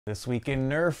This Week in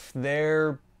Nerf,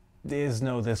 there is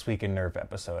no This Week in Nerf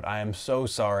episode. I am so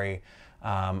sorry.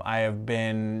 I have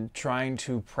been trying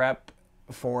to prep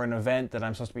for an event that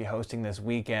I'm supposed to be hosting this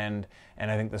weekend, and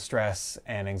I think the stress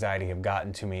and anxiety have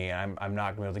gotten to me. I'm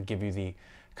not going to be able to give you the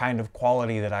kind of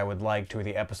quality that I would like to, or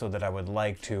the episode that I would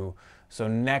like to. So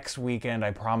next weekend,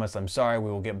 I promise, I'm sorry, we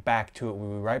will get back to it.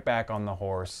 We'll be right back on the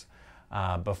horse.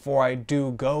 Before I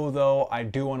do go, though, I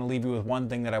do want to leave you with one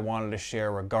thing that I wanted to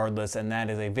share regardless, and that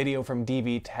is a video from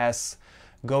DV Tests.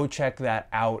 Go check that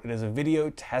out. It is a video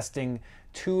testing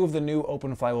two of the new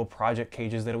Open Flywheel project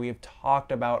cages that we have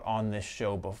talked about on this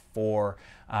show before.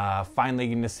 Finally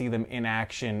getting to see them in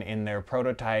action in their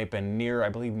prototype and I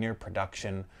believe near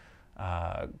production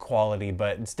quality,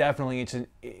 but it's definitely,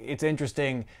 it's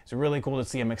interesting. It's really cool to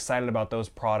see. I'm excited about those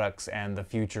products and the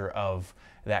future of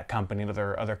that company and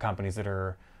other companies that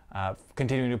are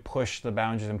continuing to push the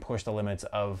boundaries and push the limits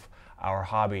of our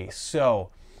hobby. So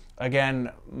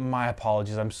again, my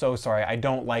apologies. I'm so sorry. I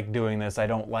don't like doing this. I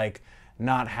don't like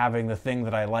not having the thing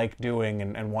that I like doing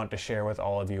and want to share with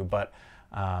all of you, but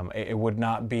it would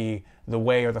not be the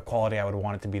way or the quality I would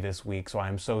want it to be this week. So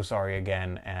I'm so sorry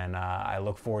again, and I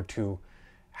look forward to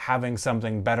having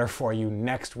something better for you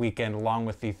next weekend, along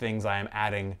with the things I am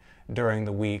adding during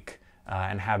the week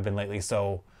and have been lately.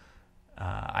 So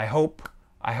I hope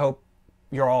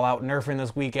you're all out nerfing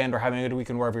this weekend or having a good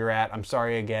weekend wherever you're at. I'm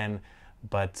sorry again,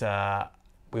 but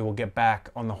we will get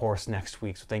back on the horse next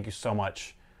week. So thank you so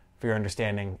much for your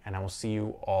understanding, and I will see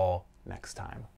you all next time.